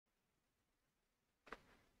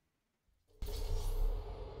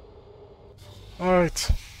Alright,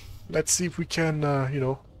 let's see if we can, you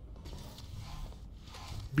know,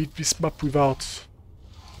 beat this map without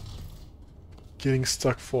getting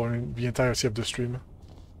stuck for the entirety of the stream.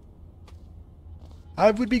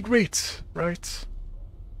 That would be great, right?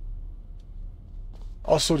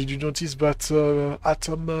 Also, did you notice that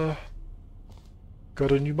Atom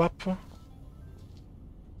got a new map? Oh,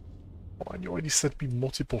 and you already sent me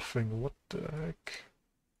multiple things. What the heck?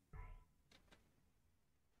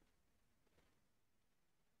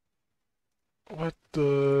 What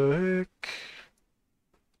the heck?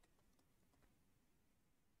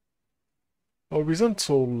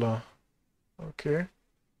 Horizontal. Okay.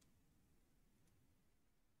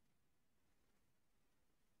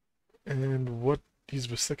 And what is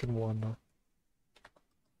the second one?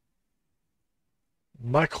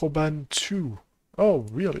 Microban 2. Oh,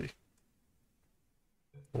 really?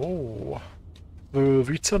 Oh. The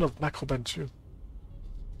return of Microban 2.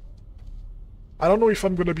 I don't know if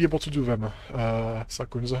I'm gonna be able to do them,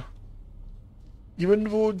 Sakunza. Even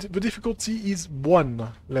though the difficulty is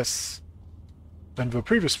 1 less than the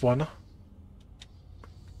previous one,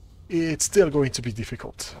 it's still going to be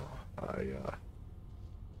difficult.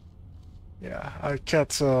 Yeah, I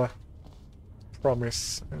can't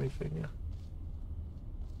promise anything.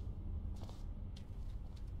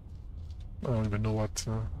 I don't even know what.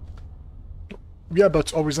 Yeah, but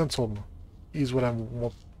horizontal is what I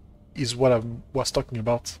was talking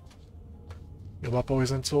about. Your map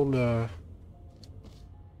horizontal.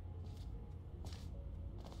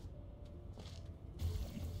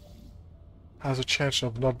 Has a chance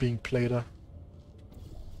of not being played.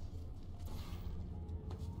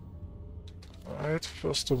 Alright,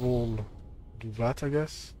 first of all, do that, I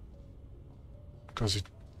guess. Because it,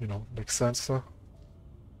 you know, makes sense. Then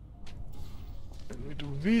we do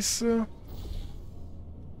this.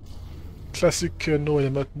 Classic no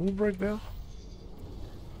element move right there.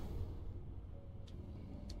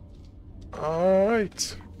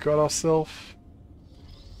 Alright, got ourselves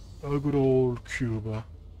a good old cube.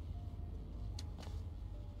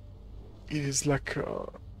 It is like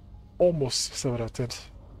almost 7 out of 10.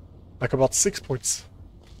 Like about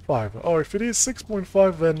 6.5. Oh, if it is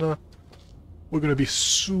 6.5, then we're gonna be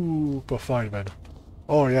super fine, man.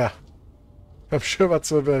 Oh, yeah. I'm sure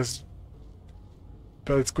that's best.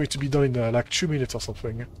 But it's going to be done in like 2 minutes or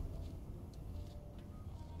something.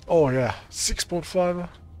 Oh, yeah. 6.5.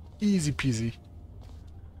 Easy peasy.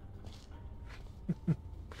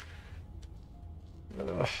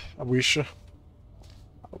 I wish I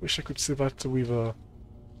could say that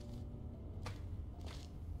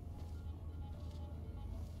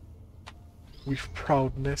with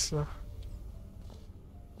proudness.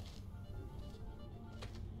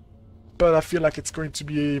 But I feel like it's going to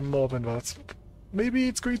be more than that. Maybe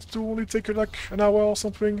it's going to only take like an hour or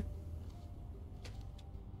something.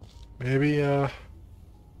 Maybe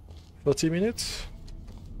 30 minutes.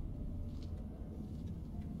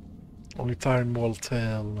 Only time will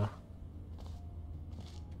tell.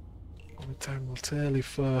 Only time will tell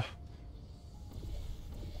if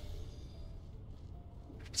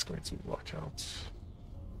it's going to work out.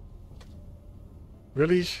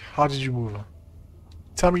 Really? How did you move?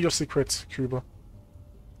 Tell me your secret, Cuba.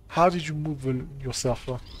 How did you move yourself?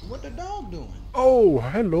 What the dog doing? Oh,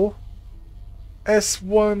 hello.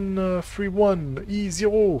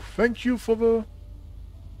 S131E0. Thank you for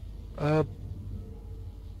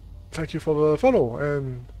the follow,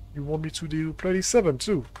 and you want me to do play 7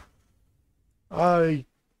 too.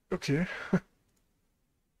 Okay.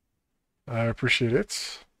 I appreciate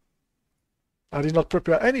it. I did not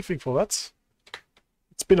prepare anything for that.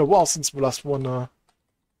 It's been a while since the last one.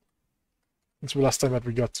 Since the last time that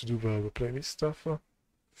we got to do the playlist stuff.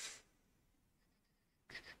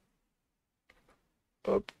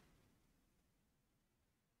 Up.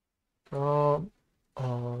 Come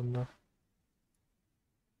on.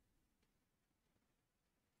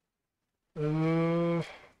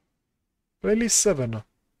 Playlist 7.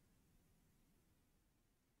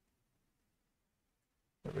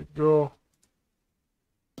 There we go.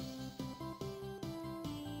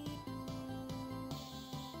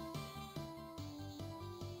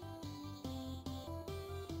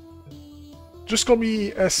 Just call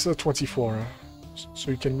me S24, so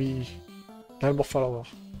you can be 9 more followers.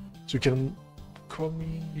 So you can call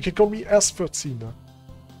me S13.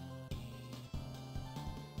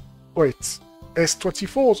 Wait,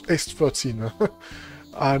 S24 or S13?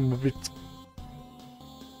 I'm a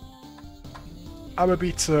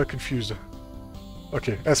bit confused.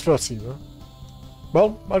 Okay, S13.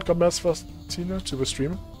 Well, welcome S13 to the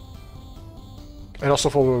stream. And also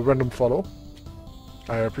for a random follow.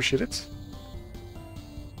 I appreciate it.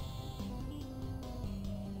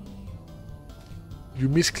 You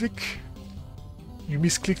misclick? You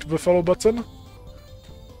misclicked the follow button?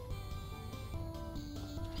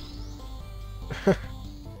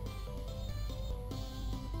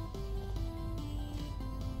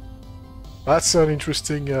 That's an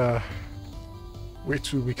interesting way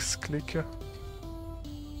to misclick.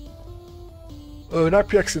 An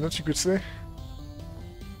happy accident, you could say.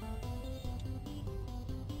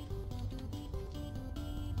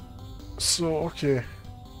 So, okay.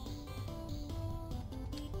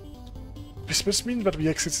 This must mean that the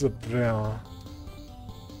exit is up there.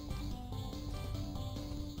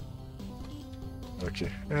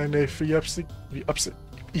 Okay, and if the exit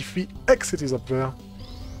is up there,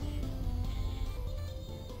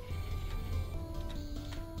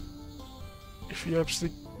 if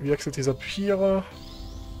the exit is up here,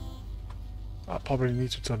 I probably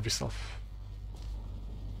need to turn this off.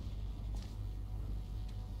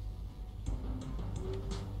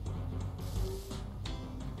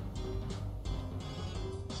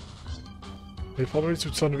 I probably need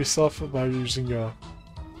to turn this off by using a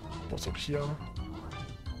bottle here.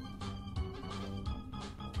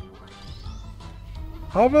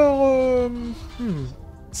 However,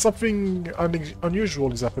 something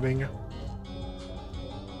unusual is happening.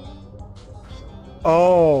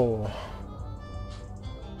 Oh.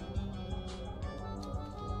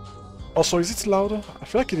 Also, is it louder? I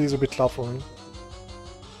feel like it is a bit loud for me.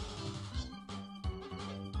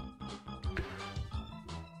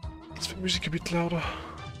 Is the music a bit louder?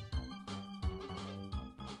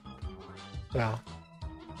 Yeah.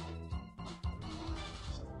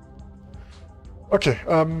 Okay,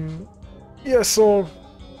 yeah, so,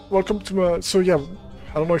 welcome to my, so yeah,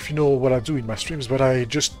 I don't know if you know what I do in my streams, but I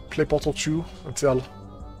just play Portal 2 until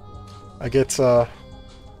I get,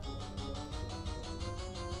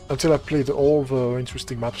 until I played all the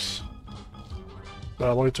interesting maps that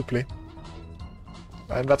I wanted to play.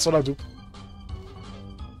 And that's all I do.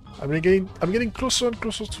 I'm getting closer and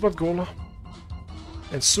closer to that goal.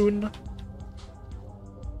 And soon,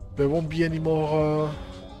 there won't be any more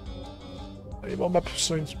maps,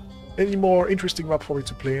 so any more interesting map for me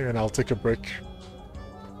to play, and I'll take a break.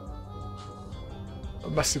 A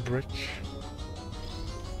massive break.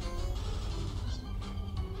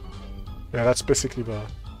 Yeah, that's basically the...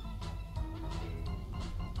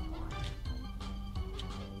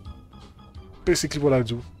 basically what I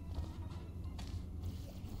do.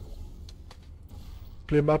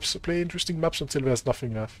 Play interesting maps until there's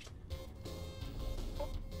nothing left.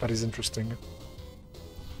 That is interesting.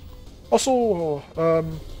 Also,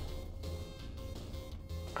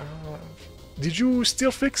 did you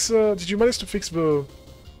still fix, did you manage to fix the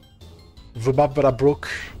map that I broke,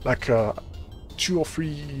 like, 2 or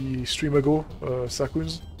 3 streams ago,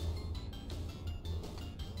 Sakuns?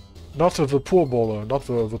 Not the pool ball, not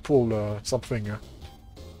the pool something.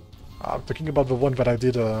 I'm talking about the one that I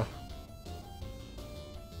did,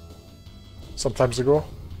 some times ago.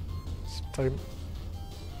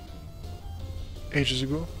 Ages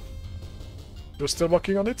ago. You're still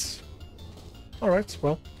working on it? Alright,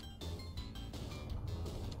 well.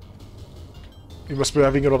 You must be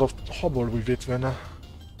having a lot of trouble with it then.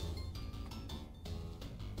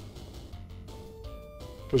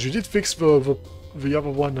 Because you did fix the other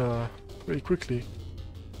one very quickly.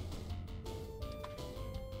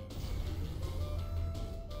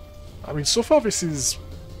 I mean, so far this is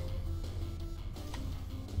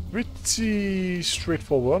pretty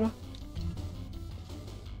straightforward.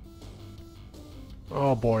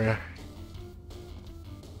 Oh boy.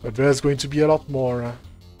 But there's going to be a lot more.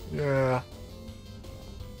 Yeah.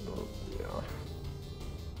 Oh, yeah.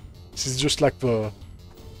 This is just like the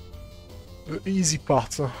easy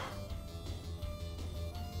part.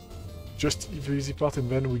 Just the easy part, and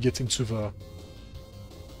then we get into the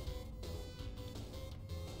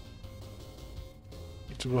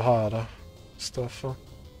hard stuff.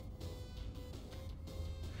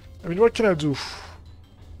 I mean, what can I do?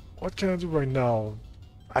 What can I do right now?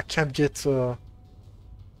 I can't get...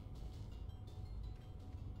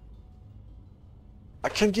 I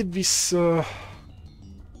can't get this... I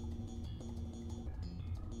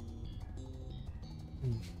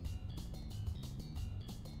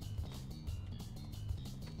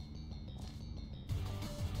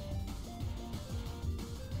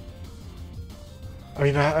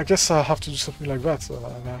mean, I guess I have to do something like that,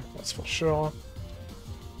 that's for sure.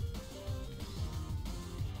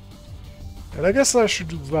 And I guess I should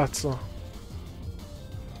do that.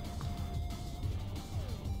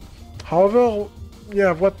 However,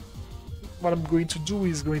 yeah, what I'm going to do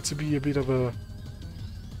is going to be a bit of a...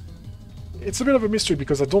 It's a bit of a mystery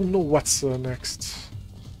because I don't know what's next.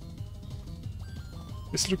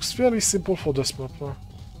 This looks fairly simple for this map.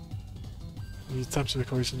 Need time to make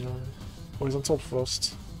horizontal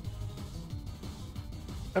first.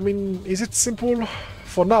 I mean, is it simple?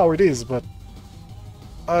 For now it is, but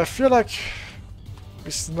I feel like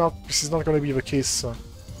this is not going to be the case. I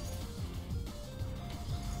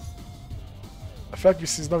feel like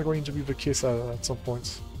this is not going to be the case at some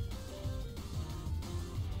point.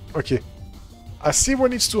 Okay, I see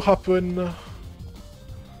what needs to happen.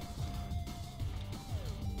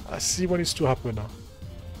 I see what needs to happen.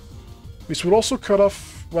 This will also cut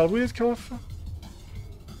off. Well, will it cut off?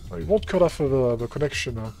 It won't cut off the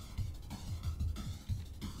connection.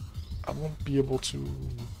 I won't be able to...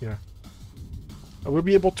 yeah. I will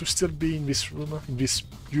be able to still be in this room, in this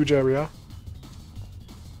huge area.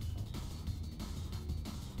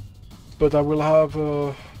 But I will have...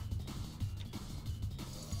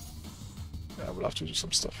 yeah, I will have to do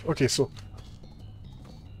some stuff. Okay, so...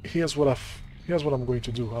 Here's what I'm going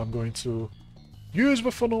to do. I'm going to use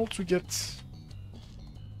the funnel to get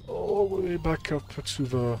all the way back up to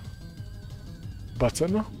the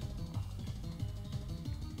button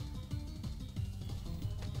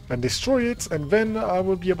and destroy it, and then I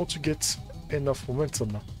will be able to get enough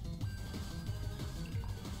momentum.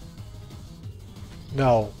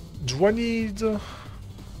 Now, do I need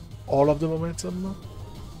all of the momentum?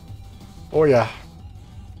 Oh yeah.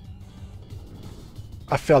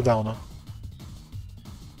 I fell down.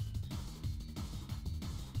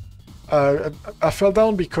 I fell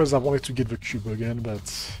down because I wanted to get the cube again, but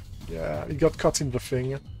yeah, it got caught in the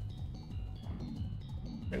thing.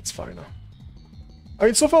 It's fine. I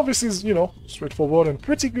mean, so far this is, you know, straightforward and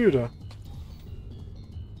pretty good.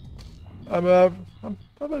 I'm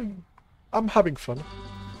having fun.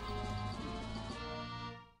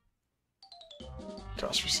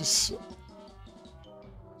 Gosh, this is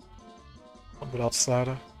on the loud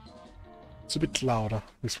side. It's a bit louder,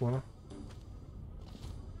 this one.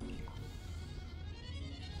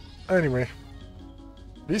 Anyway,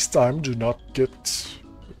 this time do not get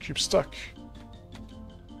the cube stuck.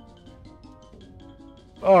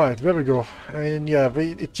 Alright, there we go. And yeah,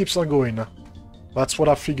 it keeps on going. That's what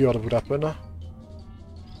I figured would happen. I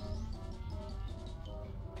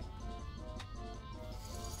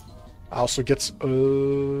also get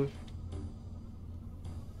a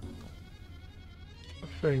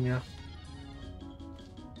thing.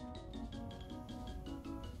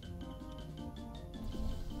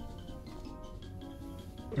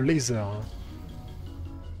 A laser.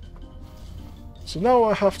 So now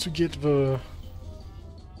I have to get the...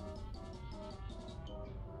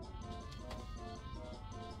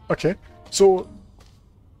 Okay, so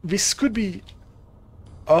this could be...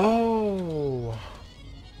 Oh!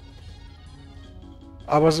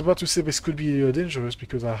 I was about to say this could be dangerous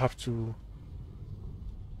because I have to...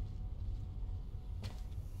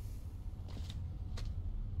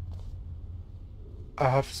 I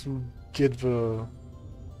have to get the...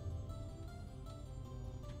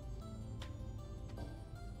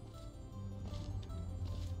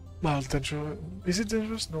 Well, dangerous... Is it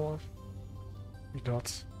dangerous? No. Maybe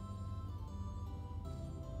not.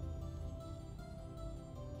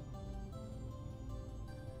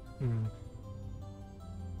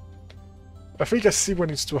 I think I see what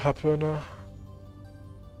needs to happen.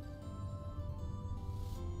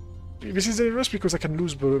 This is dangerous because I can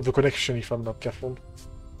lose the connection if I'm not careful.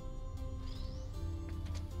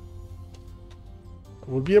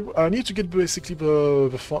 We'll be able, I need to get basically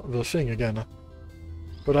the thing again.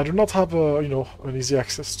 But I do not have, you know, an easy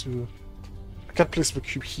access to... I can't place the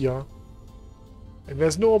cube here. And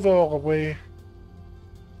there's no other way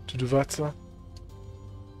to do that. So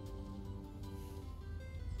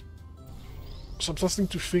I'm starting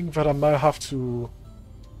to think that I might have to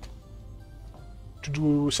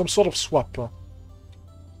do some sort of swap. Well,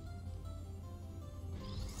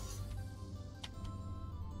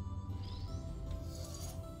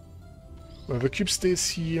 the cube stays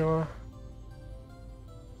here.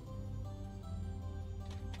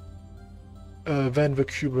 Then the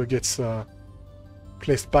cube gets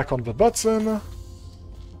placed back on the button.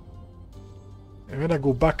 And then I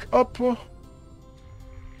go back up. There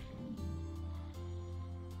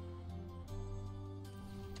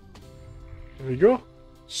we go.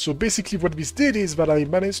 So basically what this did is that I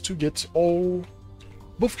managed to get both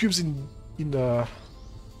cubes in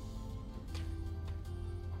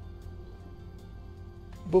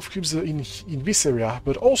this area,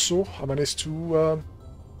 but also I managed to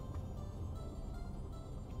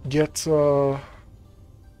get a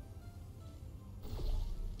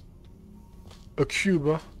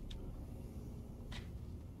cube.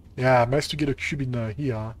 Yeah, I managed to get a cube in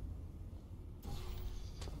here.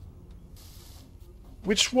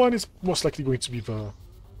 which one is most likely going to be the...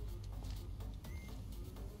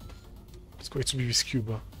 It's going to be this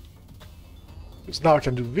cube. Because now I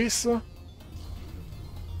can do this. And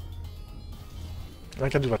I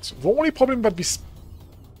can do that. The only problem that this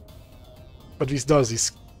does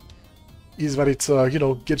is that it you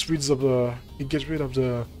know, gets rid of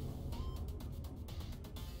the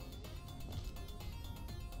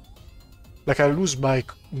like I lose my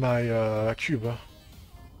cube.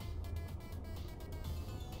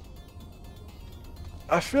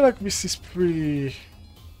 I feel like this is pretty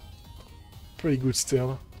good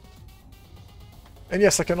still. And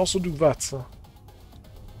yes, I can also do that.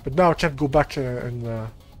 But now I can't go back and do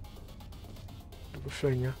the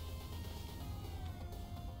thing.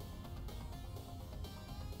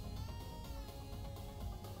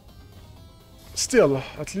 Still,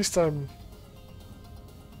 at least I'll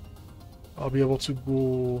be able to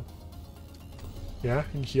go, yeah,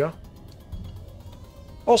 in here.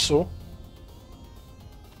 Also,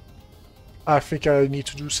 I think I need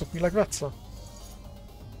to do something like that. I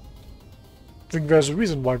think there's a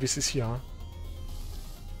reason why this is here.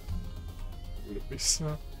 This,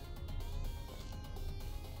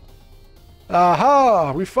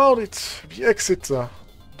 aha! We found it! The exit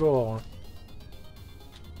door.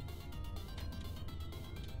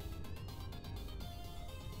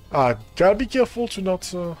 Gotta be careful to not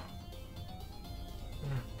do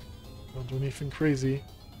anything crazy.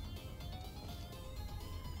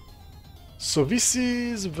 So this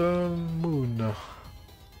is the moon.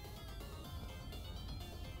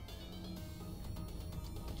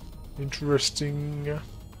 Interesting.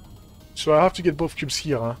 So I have to get both cubes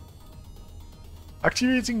here. Huh?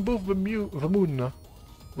 Activating both the moon.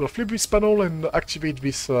 We'll flip this panel and activate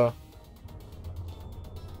this.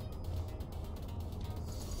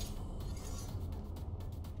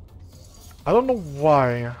 I don't know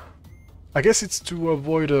why. I guess it's to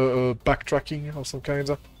avoid backtracking or some kind.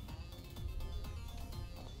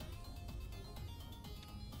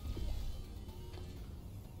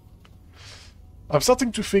 I'm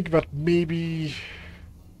starting to think that maybe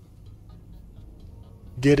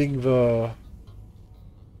getting the...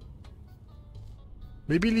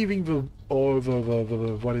 Maybe leaving the... or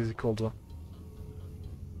the what is it called?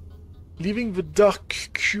 Leaving the dark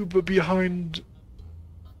cube behind...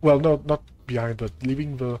 Well, no, not behind, but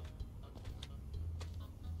leaving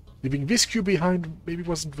this cube behind maybe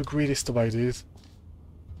wasn't the greatest of ideas.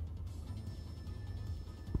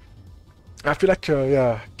 I feel like,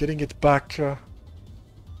 yeah, getting it back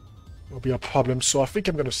will be a problem, so I think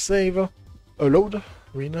I'm gonna save a load,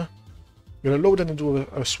 I'm gonna load and then do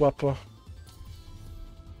a swap.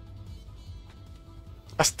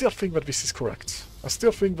 I still think that this is correct. I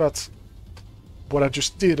still think that what I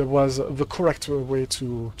just did was the correct way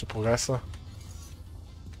to progress.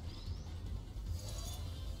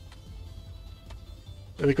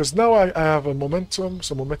 Because now I have a momentum,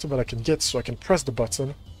 some momentum that I can get, so I can press the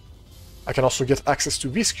button. I can also get access to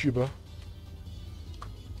this cube.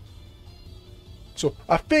 So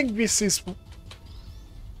I think this is...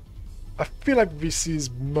 I feel like this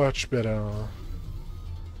is much better.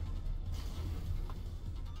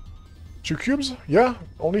 2 cubes? Yeah,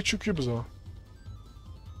 only 2 cubes.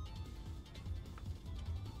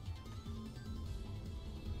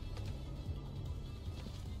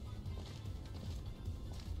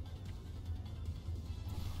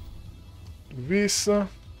 This...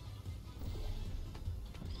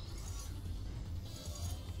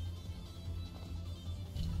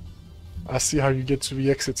 I see how you get to the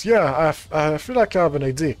exits. Yeah, I feel like I have an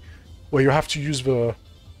idea where you have to use the...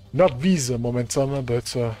 not these momentum,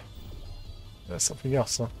 but something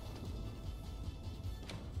else. So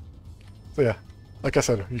yeah, like I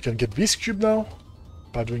said, you can get this cube now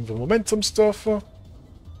by doing the momentum stuff.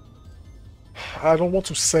 I don't want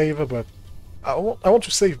to save, but... I want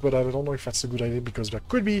to save, but I don't know if that's a good idea, because there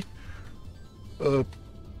could be a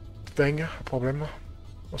thing, a problem,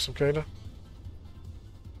 or some kind.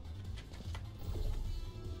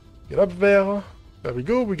 Get up there. There we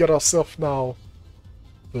go. We got ourselves now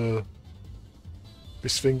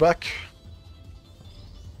this thing back.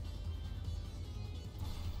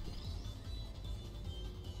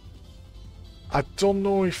 I don't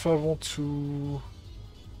know if I want to...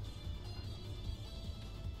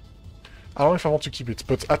 I don't know if I want to keep it,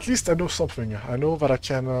 but at least I know something. I know that I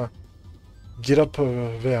can get up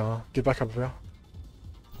there, get back up there.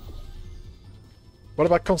 What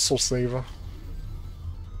about console save?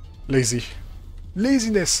 Lazy.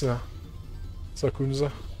 Laziness!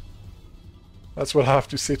 Sakunza. That's what I have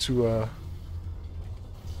to say to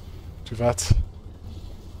that.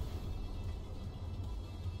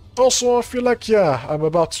 Also, I feel like, yeah, I'm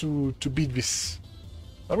about to beat this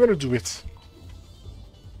I'm gonna do it.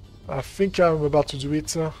 I think I'm about to do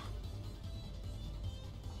it.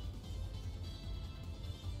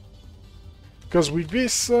 Because with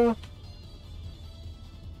this... yeah,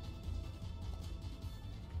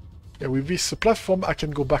 with this platform, I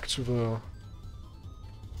can go back to the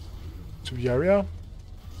area.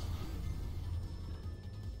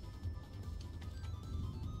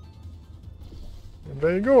 And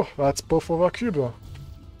there you go. That's both of our cube.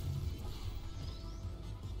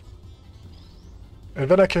 And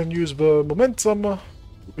then I can use the momentum.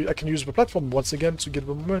 I can use the platform once again to get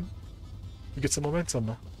the some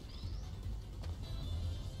momentum.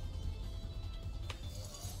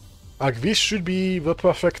 Like this should be the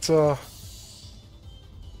perfect. Oh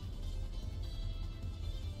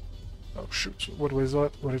shoot! What was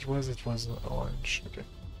that? What it was? It was orange. Okay.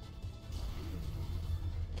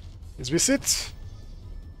 Is this it?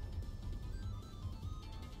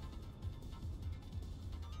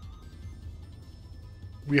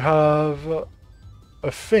 We have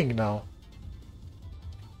a thing now.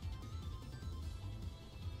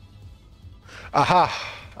 Aha!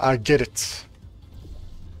 I get it.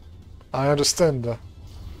 I understand.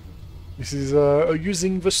 This is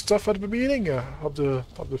using the stuff at the beginning of the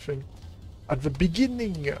thing. At the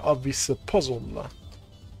beginning of this puzzle.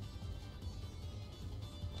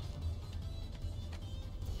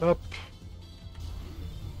 Up.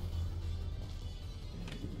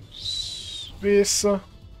 This.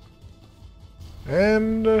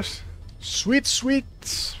 And sweet, sweet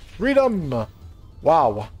freedom.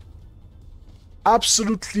 Wow.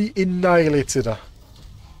 Absolutely annihilated.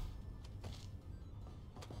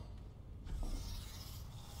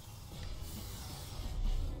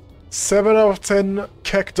 7 out of 10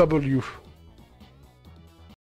 ďūšR2ķ.